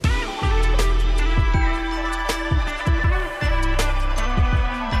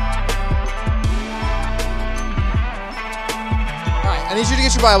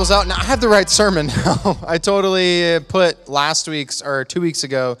your Bibles out. Now, I have the right sermon now. I totally put last week's or 2 weeks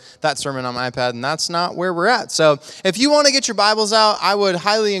ago that sermon on my iPad, and that's not where we're at. So if you want to get your Bibles out, I would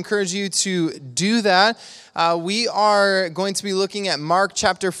highly encourage you to do that. We are going to be looking at Mark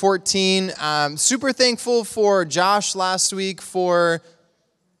chapter 14. Super thankful for Josh last week for...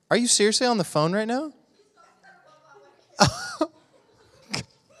 Are you seriously on the phone right now?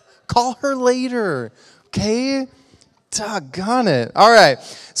 Call her later, okay? Doggone it. All right.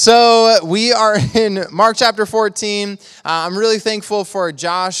 So we are in Mark chapter 14. I'm really thankful for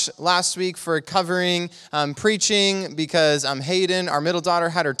Josh last week for covering preaching because Hayden, our middle daughter,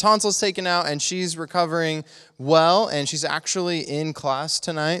 had her tonsils taken out and she's recovering well, and she's actually in class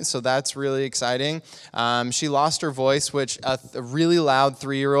tonight, so that's really exciting. She lost her voice, which a really loud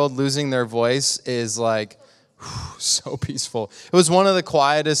 3-year-old losing their voice is like so peaceful. It was one of the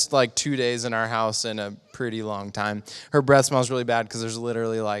quietest 2 days in our house in a pretty long time. Her breath smells really bad because there's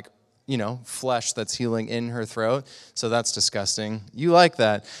literally flesh that's healing in her throat. So that's disgusting. You like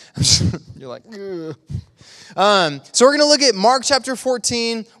that. You're like, ugh. So we're going to look at Mark chapter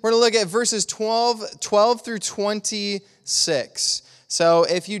 14. We're going to look at verses 12 through 26. So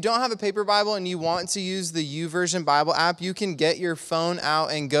if you don't have a paper Bible and you want to use the YouVersion Bible app, you can get your phone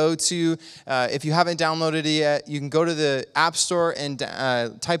out and go to, if you haven't downloaded it yet, you can go to the App Store and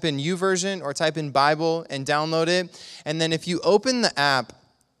type in YouVersion or type in Bible and download it. And then if you open the app,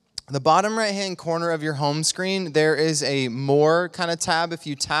 the bottom right-hand corner of your home screen, there is a More kind of tab. If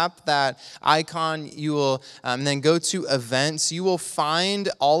you tap that icon, you will then go to Events. You will find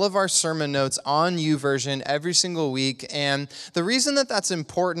all of our sermon notes on YouVersion every single week. And the reason that that's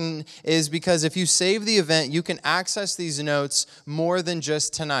important is because if you save the event, you can access these notes more than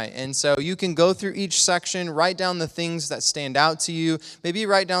just tonight. And so you can go through each section, write down the things that stand out to you, maybe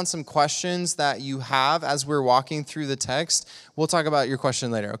write down some questions that you have as we're walking through the text. We'll talk about your question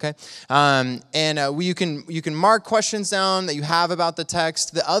later, okay? You can mark questions down that you have about the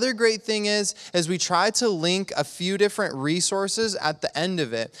text. The other great thing is we try to link a few different resources at the end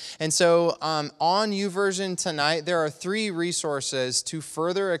of it. And so on YouVersion tonight, there are 3 resources to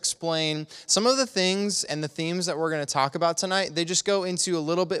further explain some of the things and the themes that we're going to talk about tonight. They just go into a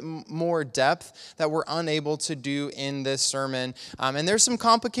little bit more depth that we're unable to do in this sermon. And there's some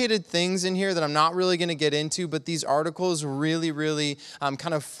complicated things in here that I'm not really going to get into, but these articles really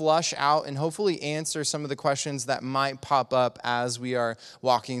kind of flush out and hopefully answer some of the questions that might pop up as we are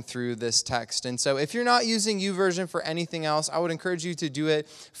walking through this text. And so if you're not using YouVersion for anything else, I would encourage you to do it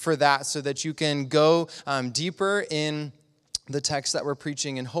for that so that you can go deeper in the text that we're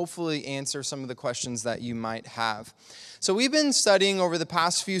preaching and hopefully answer some of the questions that you might have. So we've been studying over the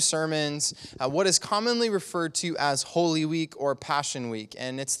past few sermons what is commonly referred to as Holy Week or Passion Week.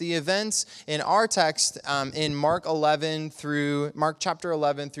 And it's the events in our text in Mark chapter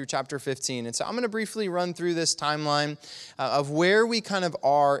 11 through chapter 15. And so I'm going to briefly run through this timeline of where we kind of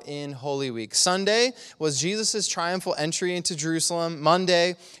are in Holy Week. Sunday was Jesus' triumphal entry into Jerusalem.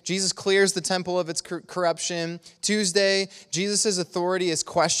 Monday, Jesus clears the temple of its corruption. Tuesday, Jesus' authority is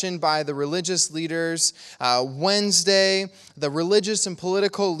questioned by the religious leaders. Wednesday, the religious and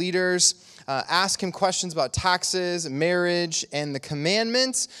political leaders ask him questions about taxes, marriage, and the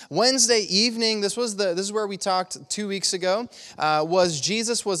commandments. Wednesday evening, this is where we talked 2 weeks ago, was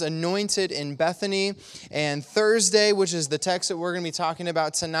Jesus was anointed in Bethany. And Thursday, which is the text that we're going to be talking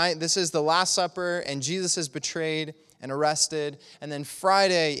about tonight, this is the Last Supper, and Jesus is betrayed and arrested. And then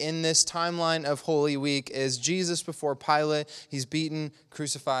Friday in this timeline of Holy Week is Jesus before Pilate. He's beaten,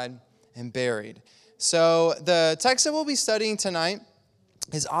 crucified, and buried. So the text that we'll be studying tonight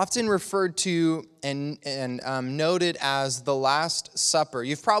is often referred to and noted as the Last Supper.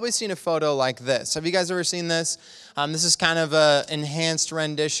 You've probably seen a photo like this. Have you guys ever seen this? This is kind of an enhanced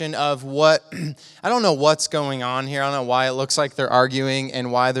rendition of what, I don't know what's going on here. I don't know why it looks like they're arguing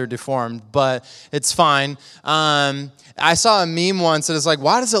and why they're deformed, but it's fine. I saw a meme once that is like,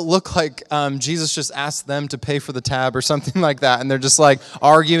 why does it look like Jesus just asked them to pay for the tab or something like that? And they're just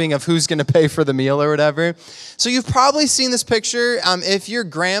arguing of who's going to pay for the meal or whatever. So you've probably seen this picture. If your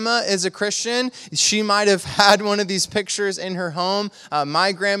grandma is a Christian, she might have had one of these pictures in her home.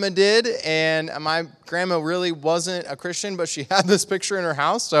 My grandma did, and my grandma really wasn't a Christian, but she had this picture in her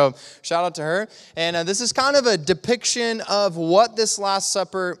house, so shout out to her. And this is kind of a depiction of what this Last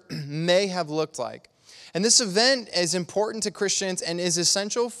Supper may have looked like. And this event is important to Christians and is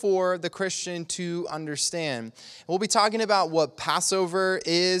essential for the Christian to understand. We'll be talking about what Passover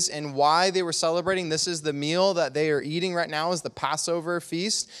is and why they were celebrating. This is the meal that they are eating right now, is the Passover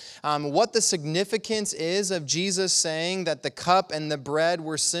feast. What the significance is of Jesus saying that the cup and the bread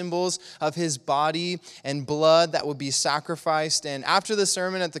were symbols of his body and blood that would be sacrificed. And after the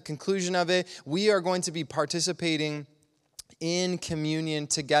sermon, at the conclusion of it, we are going to be participating in communion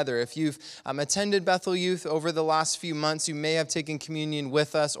together. If you've attended Bethel Youth over the last few months, you may have taken communion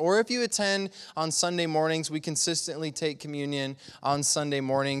with us. Or if you attend on Sunday mornings, we consistently take communion on Sunday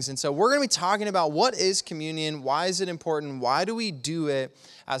mornings. And so we're going to be talking about what is communion, why is it important, why do we do it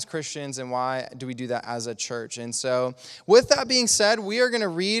as Christians, and why do we do that as a church? And so with that being said, we are going to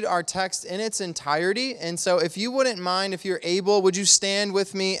read our text in its entirety. And so if you wouldn't mind, if you're able, would you stand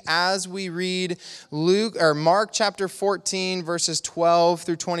with me as we read Mark chapter 14, verses 12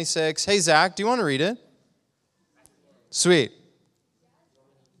 through 26. Hey, Zach, do you want to read it? Sweet.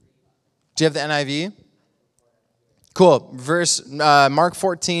 Do you have the NIV? Cool. Mark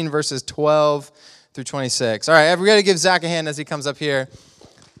 14, verses 12 through 26. All right, everybody give Zach a hand as he comes up here.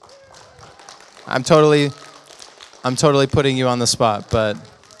 I'm totally putting you on the spot, but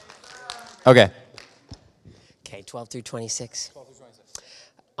okay. Okay, 12 through 26.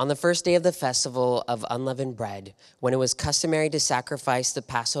 On the first day of the festival of unleavened bread, when it was customary to sacrifice the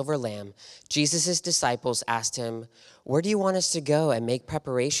Passover lamb, Jesus' disciples asked him, "Where do you want us to go and make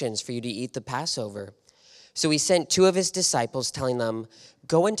preparations for you to eat the Passover?" So he sent two of his disciples, telling them,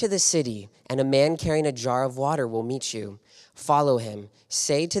 "Go into the city, and a man carrying a jar of water will meet you. Follow him.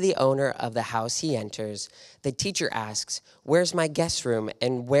 Say to the owner of the house he enters, 'The teacher asks, where's my guest room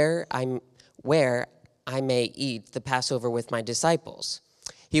and where I may eat the Passover with my disciples?'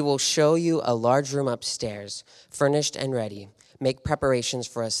 He will show you a large room upstairs, furnished and ready. Make preparations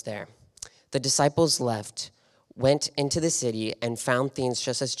for us there." The disciples went into the city, and found things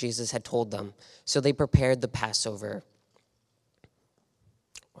just as Jesus had told them. So they prepared the Passover.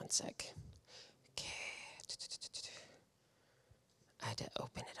 One sec. Okay. I had to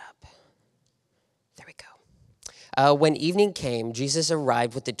open it up. There we go. When evening came, Jesus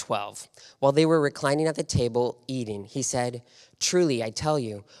arrived with the 12. While they were reclining at the table eating, he said, "Truly, I tell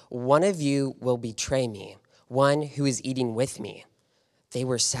you, one of you will betray me, one who is eating with me." They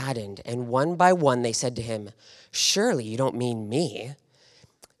were saddened, and one by one they said to him, "Surely you don't mean me?"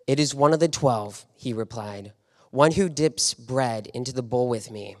 "It is one of the 12, he replied, "one who dips bread into the bowl with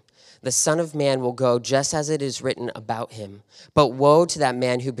me. The Son of Man will go just as it is written about him. But woe to that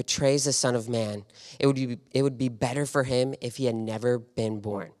man who betrays the Son of Man. It would be better for him if he had never been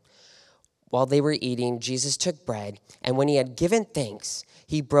born." While they were eating, Jesus took bread, and when he had given thanks,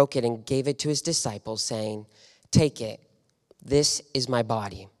 he broke it and gave it to his disciples, saying, "Take it. This is my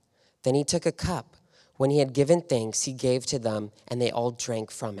body." Then he took a cup. When he had given thanks, he gave to them, and they all drank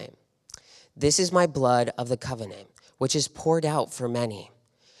from it. "This is my blood of the covenant, which is poured out for many,"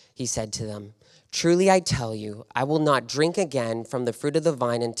 he said to them. "Truly I tell you, I will not drink again from the fruit of the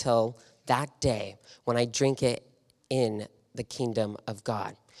vine until that day when I drink it in the kingdom of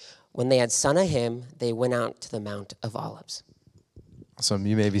God." When they had sung a hymn, they went out to the Mount of Olives. Awesome.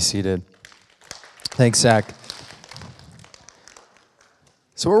 You may be seated. Thanks, Zach.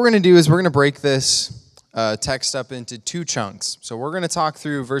 So what we're going to do is we're going to break this text up into two chunks. So we're going to talk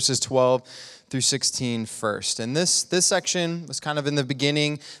through verses 12 through 16 first. And this section was kind of in the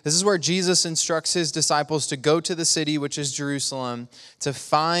beginning. This is where Jesus instructs his disciples to go to the city, which is Jerusalem, to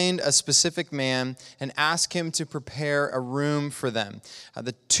find a specific man and ask him to prepare a room for them.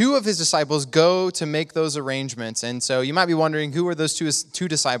 The two of his disciples go to make those arrangements. And so you might be wondering, who are those two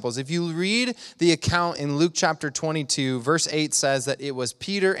disciples? If you read the account in Luke chapter 22, verse 8 says that it was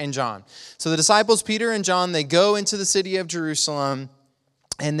Peter and John. So the disciples, Peter and John, they go into the city of Jerusalem,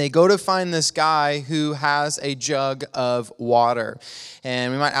 and they go to find this guy who has a jug of water.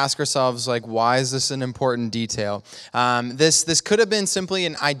 And we might ask ourselves, like, why is this an important detail? This could have been simply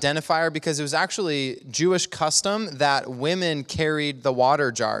an identifier because it was actually Jewish custom that women carried the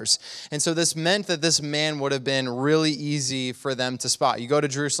water jars. And so this meant that this man would have been really easy for them to spot. You go to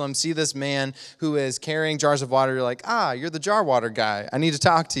Jerusalem, see this man who is carrying jars of water. You're like, you're the jar water guy. I need to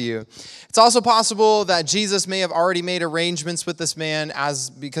talk to you. It's also possible that Jesus may have already made arrangements with this man as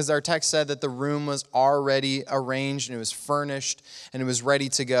because our text said that the room was already arranged and it was furnished and it was ready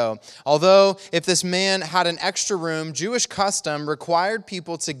to go. Although if this man had an extra room, Jewish custom required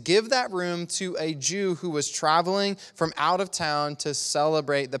people to give that room to a Jew who was traveling from out of town to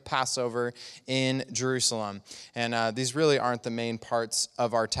celebrate the Passover in Jerusalem. And these really aren't the main parts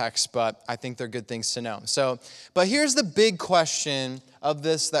of our text, but I think they're good things to know. But here's the big question of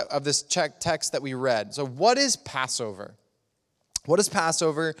this text that we read. So what is Passover? What is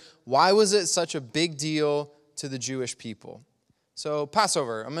Passover? Why was it such a big deal to the Jewish people? So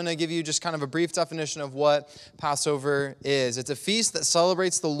Passover, I'm going to give you just kind of a brief definition of what Passover is. It's a feast that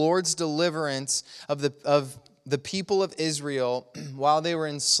celebrates the Lord's deliverance of the people of Israel while they were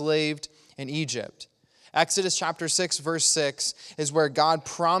enslaved in Egypt. Exodus chapter 6, verse 6 is where God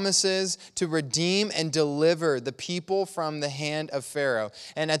promises to redeem and deliver the people from the hand of Pharaoh.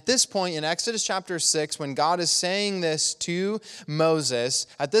 And at this point in Exodus chapter 6, when God is saying this to Moses,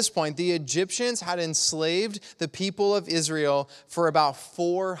 at this point the Egyptians had enslaved the people of Israel for about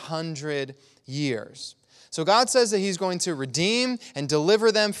 400 years. So God says that he's going to redeem and deliver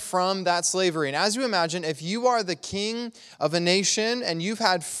them from that slavery. And as you imagine, if you are the king of a nation and you've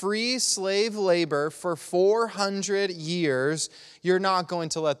had free slave labor for 400 years, you're not going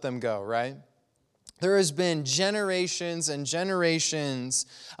to let them go, right? There has been generations and generations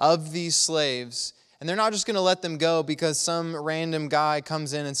of these slaves, and they're not just going to let them go because some random guy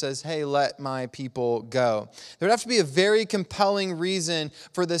comes in and says, hey, let my people go. There would have to be a very compelling reason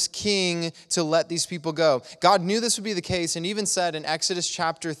for this king to let these people go. God knew this would be the case and even said in Exodus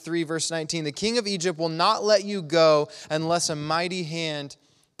chapter 3, verse 19, the king of Egypt will not let you go unless a mighty hand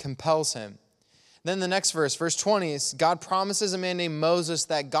compels him. Then the next verse, verse 20, is God promises a man named Moses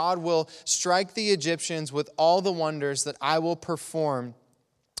that God will strike the Egyptians with all the wonders that I will perform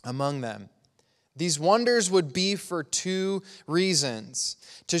among them. These wonders would be for two reasons: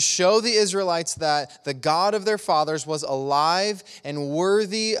 to show the Israelites that the God of their fathers was alive and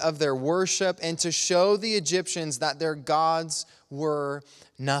worthy of their worship, and to show the Egyptians that their gods were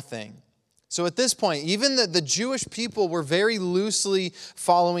nothing. So at this point, even the Jewish people were very loosely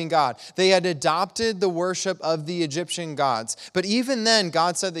following God. They had adopted the worship of the Egyptian gods. But even then,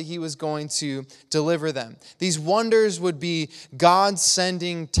 God said that he was going to deliver them. These wonders would be God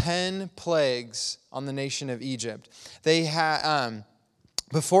sending 10 plagues on the nation of Egypt. They had...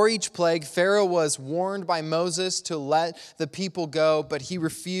 Before each plague, Pharaoh was warned by Moses to let the people go, but he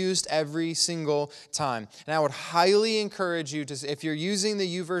refused every single time. And I would highly encourage you to, if you're using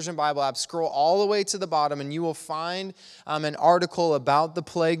the YouVersion Bible app, scroll all the way to the bottom and you will find an article about the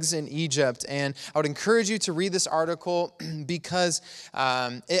plagues in Egypt. And I would encourage you to read this article because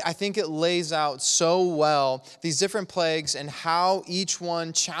I think it lays out so well these different plagues and how each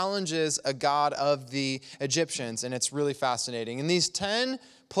one challenges a god of the Egyptians. And it's really fascinating. And these 10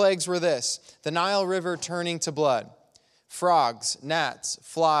 plagues were this: the Nile River turning to blood, frogs, gnats,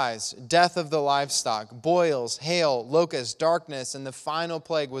 flies, death of the livestock, boils, hail, locusts, darkness, and the final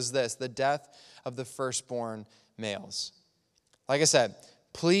plague was this: the death of the firstborn males. Like I said,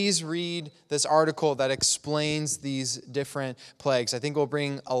 please read this article that explains these different plagues. I think it will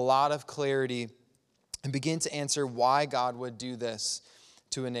bring a lot of clarity and begin to answer why God would do this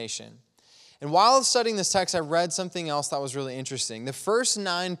to a nation. And while studying this text, I read something else that was really interesting. The first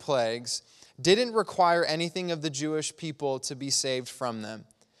 9 plagues didn't require anything of the Jewish people to be saved from them.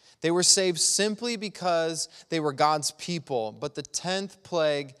 They were saved simply because they were God's people, but the 10th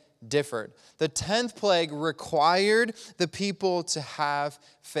plague differed. The 10th plague required the people to have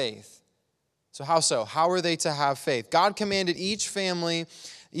faith. So how so? How are they to have faith? God commanded each family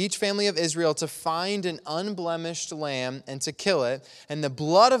of Israel to find an unblemished lamb and to kill it, and the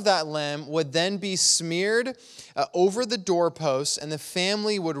blood of that lamb would then be smeared over the doorposts, and the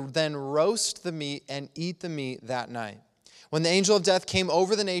family would then roast the meat and eat the meat that night. When the angel of death came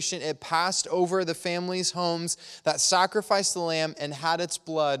over the nation, it passed over the families' homes that sacrificed the lamb and had its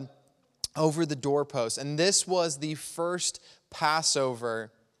blood over the doorposts. And this was the first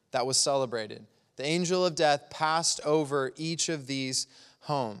Passover that was celebrated. The angel of death passed over each of these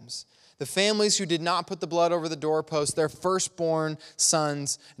homes. The families who did not put the blood over the doorpost, their firstborn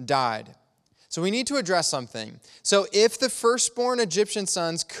sons died. So we need to address something. So if the firstborn Egyptian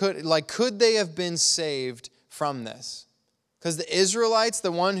sons could they have been saved from this? Because the Israelites,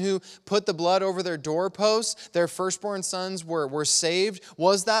 the one who put the blood over their doorposts, their firstborn sons were saved.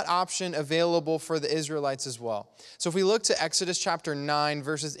 Was that option available for the Israelites as well? So if we look to Exodus chapter 9,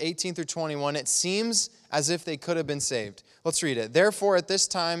 verses 18 through 21, it seems as if they could have been saved. Let's read it. Therefore, at this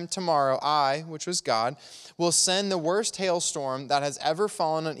time tomorrow, I, which was God, will send the worst hailstorm that has ever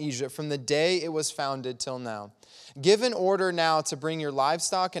fallen on Egypt from the day it was founded till now. Give an order now to bring your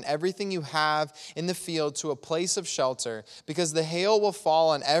livestock and everything you have in the field to a place of shelter, because the hail will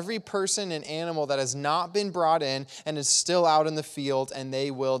fall on every person and animal that has not been brought in and is still out in the field, and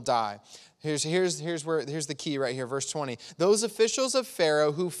they will die. Here's the key right here, verse 20. Those officials of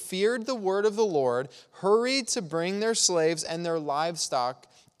Pharaoh who feared the word of the Lord hurried to bring their slaves and their livestock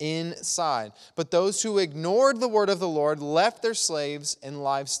inside. But those who ignored the word of the Lord left their slaves and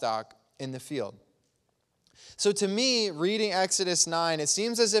livestock in the field. So to me, reading Exodus 9, it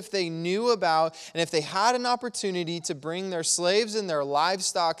seems as if they knew about, and if they had an opportunity to bring their slaves and their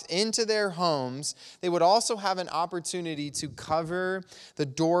livestock into their homes, they would also have an opportunity to cover the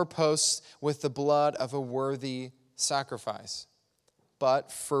doorposts with the blood of a worthy sacrifice.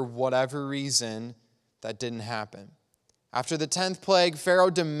 But for whatever reason, that didn't happen. After the 10th plague, Pharaoh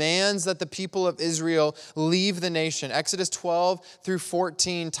demands that the people of Israel leave the nation. Exodus 12 through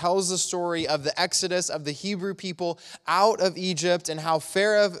 14 tells the story of the exodus of the Hebrew people out of Egypt and how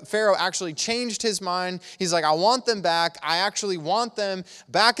Pharaoh actually changed his mind. He's like, I want them back. I actually want them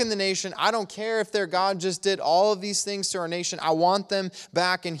back in the nation. I don't care if their God just did all of these things to our nation. I want them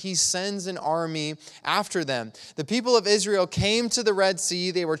back. And he sends an army after them. The people of Israel came to the Red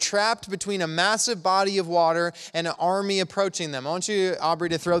Sea. They were trapped between a massive body of water and an army approaching them. I want you, Aubrey,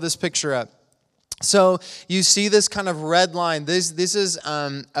 to throw this picture up. So you see this kind of red line. This is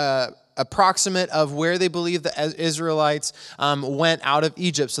approximate of where they believe the Israelites went out of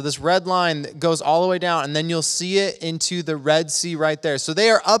Egypt. So this red line goes all the way down, and then you'll see it into the Red Sea right there. So they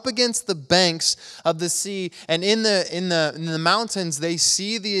are up against the banks of the sea, and in the mountains, they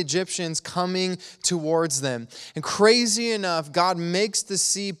see the Egyptians coming towards them. And crazy enough, God makes the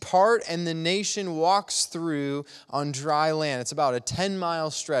sea part, and the nation walks through on dry land. It's about a 10-mile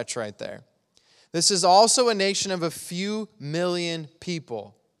stretch right there. This is also a nation of a few million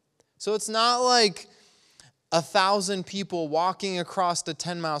people. So it's not like 1,000 people walking across a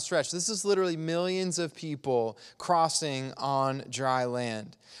 10-mile stretch. This is literally millions of people crossing on dry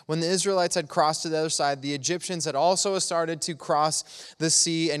land. When the Israelites had crossed to the other side, the Egyptians had also started to cross the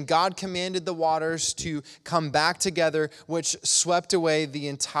sea, and God commanded the waters to come back together, which swept away the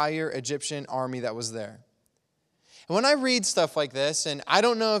entire Egyptian army that was there. And when I read stuff like this, and I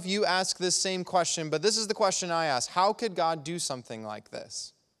don't know if you ask this same question, but this is the question I ask. How could God do something like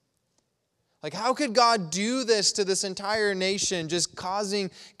this? Like, how could God do this to this entire nation, just causing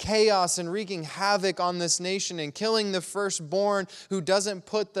chaos and wreaking havoc on this nation and killing the firstborn who doesn't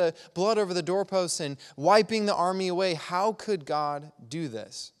put the blood over the doorposts and wiping the army away? How could God do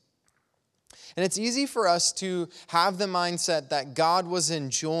this? And it's easy for us to have the mindset that God was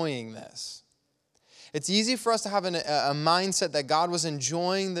enjoying this. It's easy for us to have a mindset that God was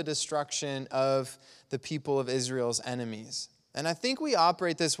enjoying the destruction of the people of Israel's enemies. And I think we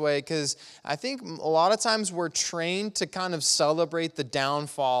operate this way because I think a lot of times we're trained to kind of celebrate the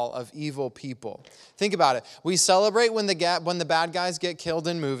downfall of evil people. Think about it. We celebrate when the bad guys get killed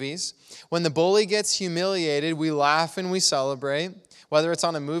in movies. When the bully gets humiliated, we laugh and we celebrate, whether it's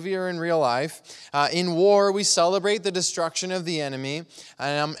on a movie or in real life. In war, we celebrate the destruction of the enemy.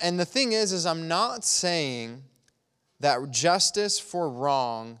 And the thing is I'm not saying that justice for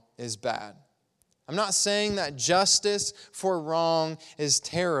wrong is bad. I'm not saying that justice for wrong is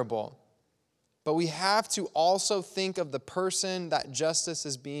terrible, but we have to also think of the person that justice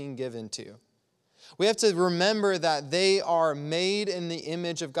is being given to. We have to remember that they are made in the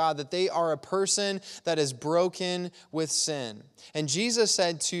image of God, that they are a person that is broken with sin. And Jesus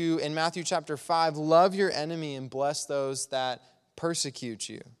said in Matthew chapter 5, love your enemy and bless those that persecute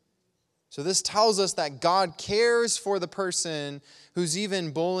you. So this tells us that God cares for the person who's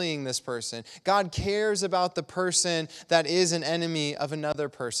even bullying this person. God cares about the person that is an enemy of another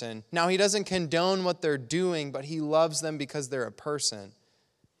person. Now, he doesn't condone what they're doing, but he loves them because they're a person.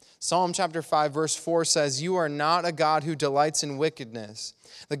 Psalm chapter 5, verse 4 says, you are not a God who delights in wickedness.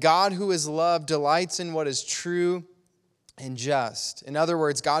 The God who is love delights in what is true and just. In other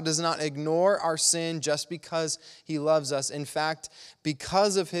words, God does not ignore our sin just because he loves us. In fact,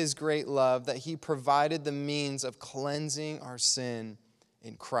 because of his great love, that he provided the means of cleansing our sin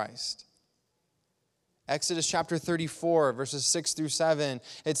in Christ. Exodus chapter 34, verses 6 through 7,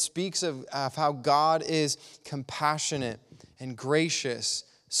 it speaks of how God is compassionate and gracious,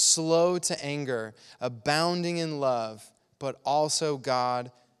 slow to anger, abounding in love, but also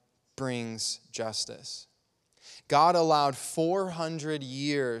God brings justice. God allowed 400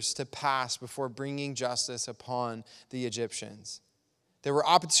 years to pass before bringing justice upon the Egyptians. There were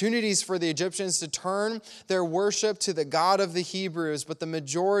opportunities for the Egyptians to turn their worship to the God of the Hebrews, but the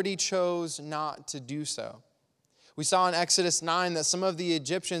majority chose not to do so. We saw in Exodus 9 that some of the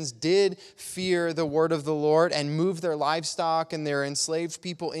Egyptians did fear the word of the Lord and moved their livestock and their enslaved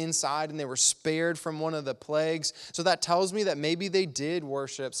people inside, and they were spared from one of the plagues. So that tells me that maybe they did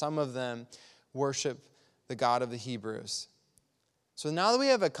worship, some of them worship the God of the Hebrews. So now that we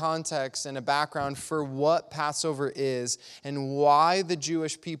have a context and a background for what Passover is and why the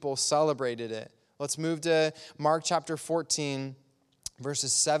Jewish people celebrated it, let's move to Mark chapter 14,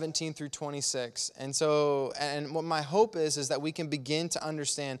 verses 17 through 26. And what my hope is that we can begin to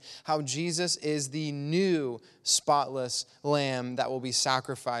understand how Jesus is the new spotless lamb that will be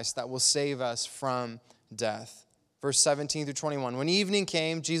sacrificed, that will save us from death. Verse 17 through 21. When evening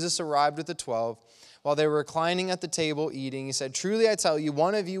came, Jesus arrived with the 12. While they were reclining at the table eating, he said, "Truly I tell you,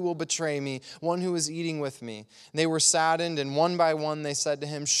 one of you will betray me, one who is eating with me." And they were saddened, and one by one they said to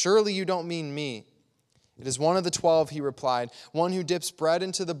him, "Surely you don't mean me." "It is one of the 12, he replied, "one who dips bread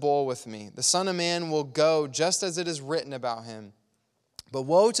into the bowl with me. The Son of Man will go just as it is written about him. But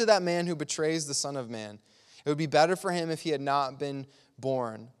woe to that man who betrays the Son of Man. It would be better for him if he had not been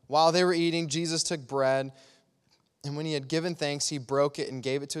born." While they were eating, Jesus took bread, and when he had given thanks, he broke it and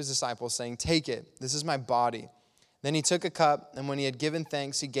gave it to his disciples, saying, "Take it, this is my body." Then he took a cup, and when he had given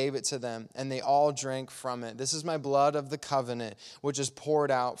thanks, he gave it to them, and they all drank from it. "This is my blood of the covenant, which is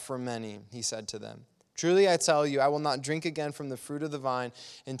poured out for many," he said to them. "Truly I tell you, I will not drink again from the fruit of the vine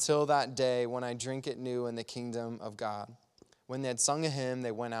until that day when I drink it new in the kingdom of God." When they had sung a hymn,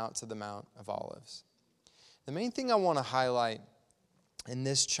 they went out to the Mount of Olives. The main thing I want to highlight in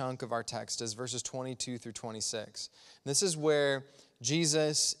this chunk of our text is verses 22 through 26. This is where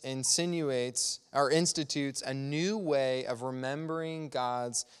Jesus institutes a new way of remembering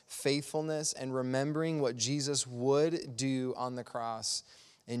God's faithfulness and remembering what Jesus would do on the cross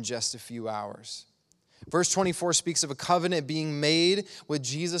in just a few hours. Verse 24 speaks of a covenant being made with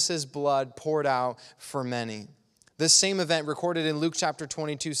Jesus' blood poured out for many. This same event recorded in Luke chapter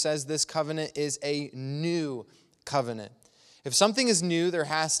 22 says this covenant is a new covenant. If something is new, there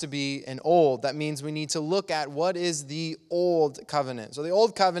has to be an old. That means we need to look at what is the old covenant. So the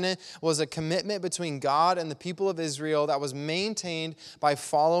old covenant was a commitment between God and the people of Israel that was maintained by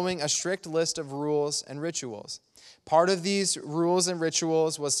following a strict list of rules and rituals. Part of these rules and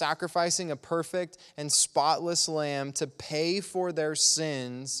rituals was sacrificing a perfect and spotless lamb to pay for their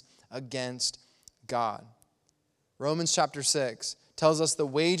sins against God. Romans chapter 6 tells us the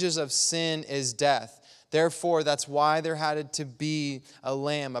wages of sin is death. Therefore, that's why there had to be a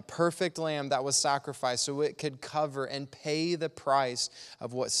lamb, a perfect lamb that was sacrificed so it could cover and pay the price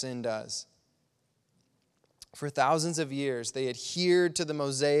of what sin does. For thousands of years, they adhered to the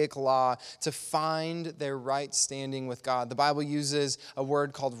Mosaic law to find their right standing with God. The Bible uses a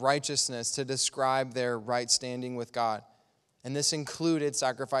word called righteousness to describe their right standing with God. And this included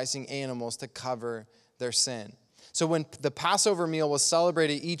sacrificing animals to cover their sin. So when the Passover meal was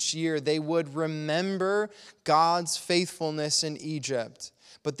celebrated each year, they would remember God's faithfulness in Egypt,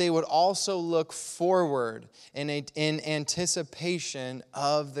 but they would also look forward in anticipation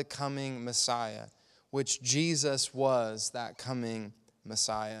of the coming Messiah, which Jesus was that coming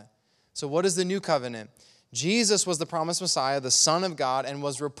Messiah. So what is the new covenant? Jesus was the promised Messiah, the Son of God, and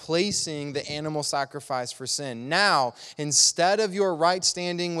was replacing the animal sacrifice for sin. Now, instead of your right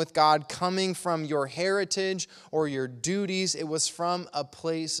standing with God coming from your heritage or your duties, it was from a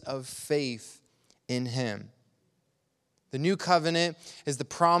place of faith in Him. The new covenant is the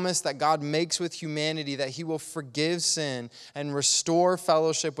promise that God makes with humanity that He will forgive sin and restore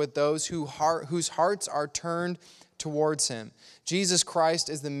fellowship with those whose hearts are turned towards Him. Jesus Christ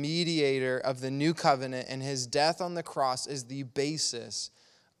is the mediator of the new covenant, and His death on the cross is the basis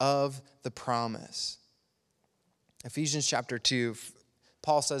of the promise. Ephesians chapter 2,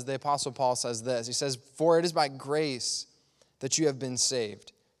 the Apostle Paul says this. He says, "For it is by grace that you have been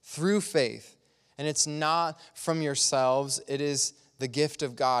saved, through faith. And it's not from yourselves, it is the gift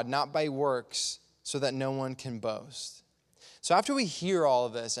of God, not by works, so that no one can boast." So after we hear all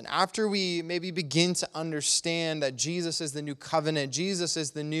of this, and after we maybe begin to understand that Jesus is the new covenant, Jesus is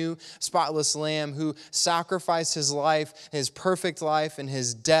the new spotless lamb who sacrificed His life, His perfect life, and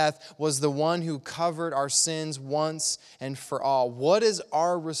His death, was the one who covered our sins once and for all. What is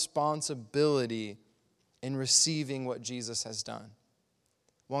our responsibility in receiving what Jesus has done?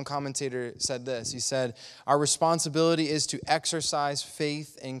 One commentator said this. He said, "Our responsibility is to exercise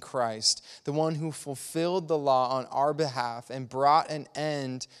faith in Christ, the one who fulfilled the law on our behalf and brought an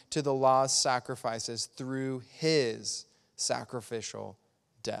end to the law's sacrifices through His sacrificial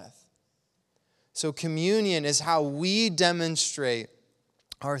death." So communion is how we demonstrate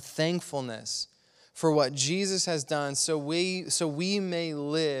our thankfulness for what Jesus has done so we may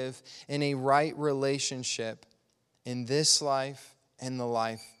live in a right relationship in this life and the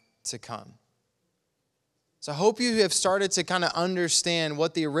life to come. So I hope you have started to kind of understand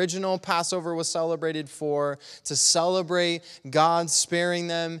what the original Passover was celebrated for, to celebrate God sparing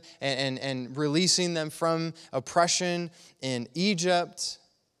them and releasing them from oppression in Egypt.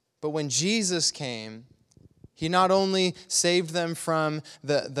 But when Jesus came, he not only saved them from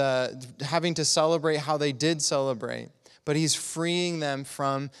the having to celebrate how they did celebrate, but he's freeing them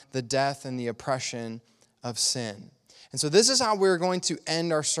from the death and the oppression of sin. And so this is how we're going to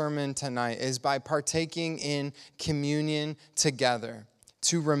end our sermon tonight, is by partaking in communion together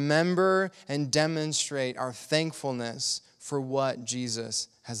to remember and demonstrate our thankfulness for what Jesus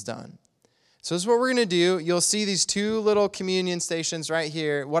has done. So this is what we're going to do. You'll see these two little communion stations right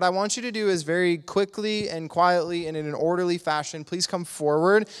here. What I want you to do is very quickly and quietly and in an orderly fashion, please come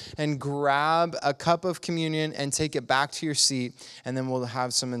forward and grab a cup of communion and take it back to your seat, and then we'll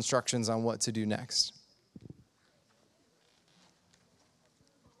have some instructions on what to do next.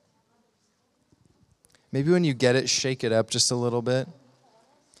 Maybe when you get it, shake it up just a little bit,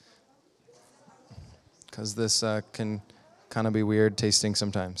 because this can kind of be weird tasting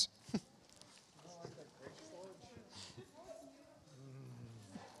sometimes. It's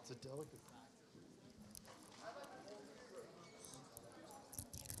a delicate.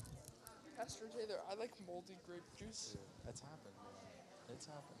 Pastor Taylor, I like moldy grape juice. That's happened. It's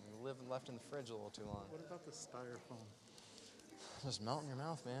happened. You live left in the fridge a little too long. What about the styrofoam? Just melt in your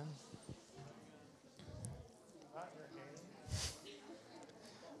mouth, man.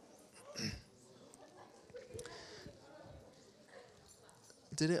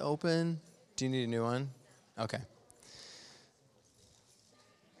 Did it open? Do you need a new one? Okay.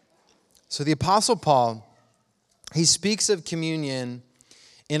 So the Apostle Paul, he speaks of communion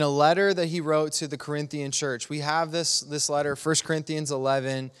in a letter that he wrote to the Corinthian church. We have this letter, 1 Corinthians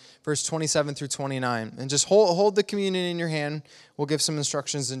 11, verse 27 through 29. And just hold the communion in your hand. We'll give some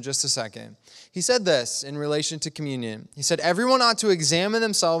instructions in just a second. He said this in relation to communion. He said, "Everyone ought to examine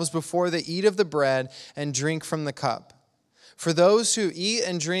themselves before they eat of the bread and drink from the cup. For those who eat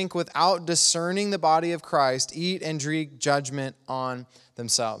and drink without discerning the body of Christ eat and drink judgment on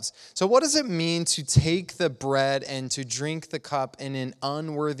themselves." So what does it mean to take the bread and to drink the cup in an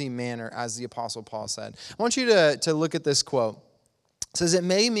unworthy manner, as the Apostle Paul said? I want you to look at this quote. It says, "It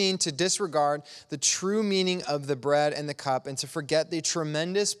may mean to disregard the true meaning of the bread and the cup and to forget the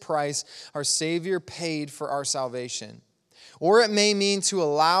tremendous price our Savior paid for our salvation. Or it may mean to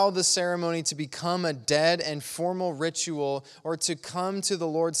allow the ceremony to become a dead and formal ritual, or to come to the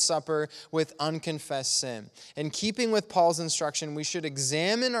Lord's Supper with unconfessed sin. In keeping with Paul's instruction, we should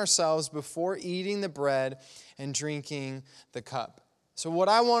examine ourselves before eating the bread and drinking the cup." So what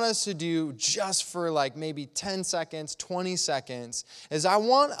I want us to do, just for like maybe 10 seconds, 20 seconds, is I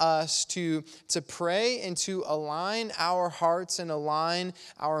want us to pray and to align our hearts and align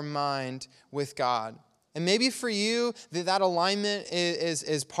our mind with God. And maybe for you, that alignment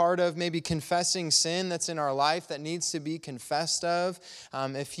is part of maybe confessing sin that's in our life that needs to be confessed of.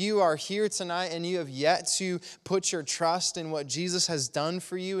 If you are here tonight and you have yet to put your trust in what Jesus has done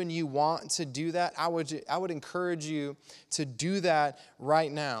for you and you want to do that, I would encourage you to do that right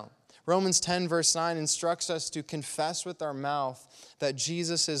now. Romans 10 verse 9 instructs us to confess with our mouth that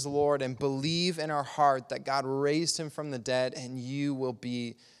Jesus is Lord and believe in our heart that God raised him from the dead, and you will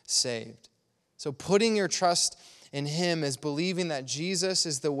be saved. So putting your trust in him is believing that Jesus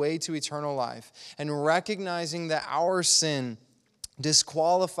is the way to eternal life and recognizing that our sin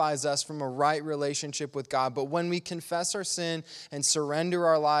disqualifies us from a right relationship with God. But when we confess our sin and surrender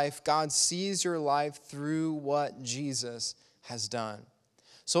our life, God sees your life through what Jesus has done.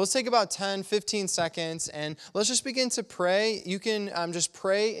 So let's take about 10, 15 seconds and let's just begin to pray. You can just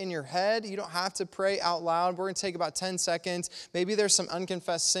pray in your head. You don't have to pray out loud. We're going to take about 10 seconds. Maybe there's some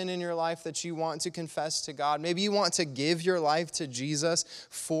unconfessed sin in your life that you want to confess to God. Maybe you want to give your life to Jesus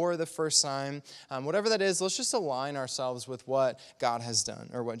for the first time. Whatever that is, let's just align ourselves with what God has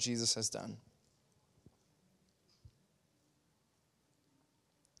done or what Jesus has done.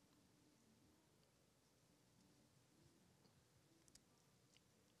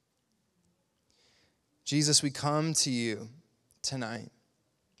 Jesus, we come to you tonight.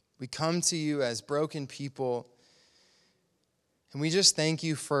 We come to you as broken people, and we just thank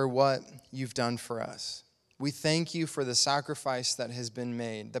you for what you've done for us. We thank you for the sacrifice that has been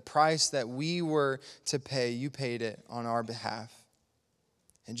made. The price that we were to pay, you paid it on our behalf.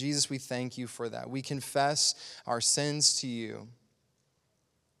 And Jesus, we thank you for that. We confess our sins to you.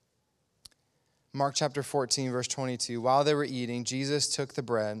 Mark chapter 14, verse 22. While they were eating, Jesus took the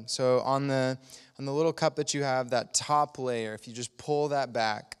bread. So on the little cup that you have, that top layer, if you just pull that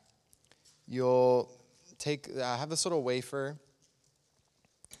back, you'll have this little wafer.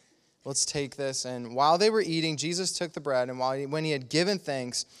 Let's take this. And while they were eating, Jesus took the bread, and when he had given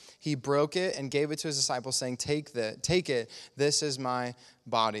thanks, he broke it and gave it to his disciples, saying, take it. This is my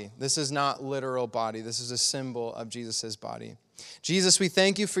body. This is not literal body. This is a symbol of Jesus' body. Jesus, we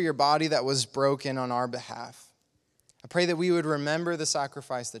thank you for your body that was broken on our behalf. I pray that we would remember the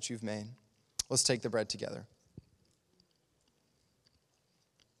sacrifice that you've made. Let's take the bread together.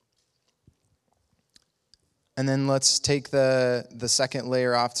 And then let's take the second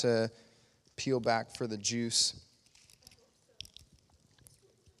layer off to peel back for the juice.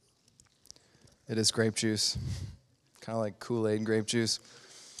 It is grape juice, kind of like Kool-Aid grape juice.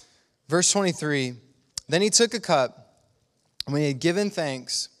 Verse 23, then he took a cup, and when he had given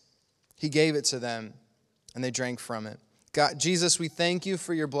thanks, he gave it to them, and they drank from it. God, Jesus, we thank you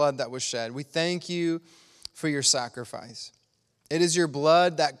for your blood that was shed. We thank you for your sacrifice. It is your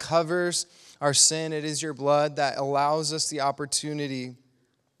blood that covers our sin. It is your blood that allows us the opportunity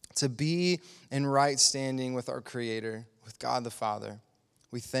to be in right standing with our Creator, with God the Father.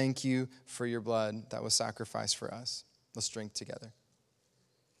 We thank you for your blood that was sacrificed for us. Let's drink together.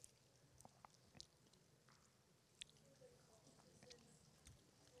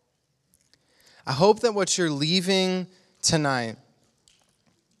 I hope that what you're leaving tonight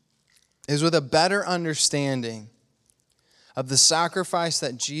is with a better understanding of the sacrifice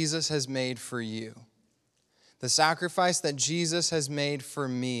that Jesus has made for you. The sacrifice that Jesus has made for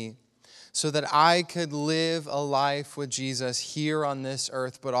me, so that I could live a life with Jesus here on this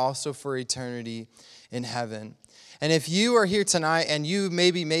earth, but also for eternity in heaven. And if you are here tonight and you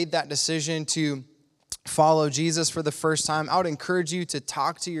maybe made that decision to follow Jesus for the first time, I would encourage you to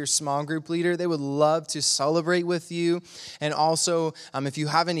talk to your small group leader. They would love to celebrate with you. And also, if you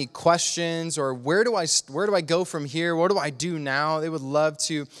have any questions or where do I go from here? What do I do now? They would love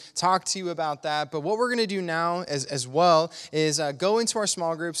to talk to you about that. But what we're going to do now as well is go into our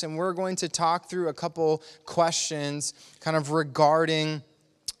small groups, and we're going to talk through a couple questions kind of regarding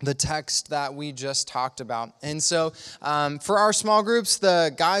the text that we just talked about. And so for our small groups,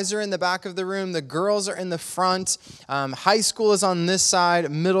 the guys are in the back of the room, the girls are in the front, high school is on this side,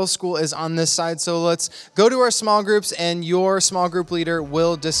 middle school is on this side. So let's go to our small groups, and your small group leader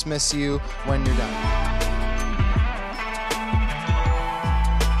will dismiss you when you're done.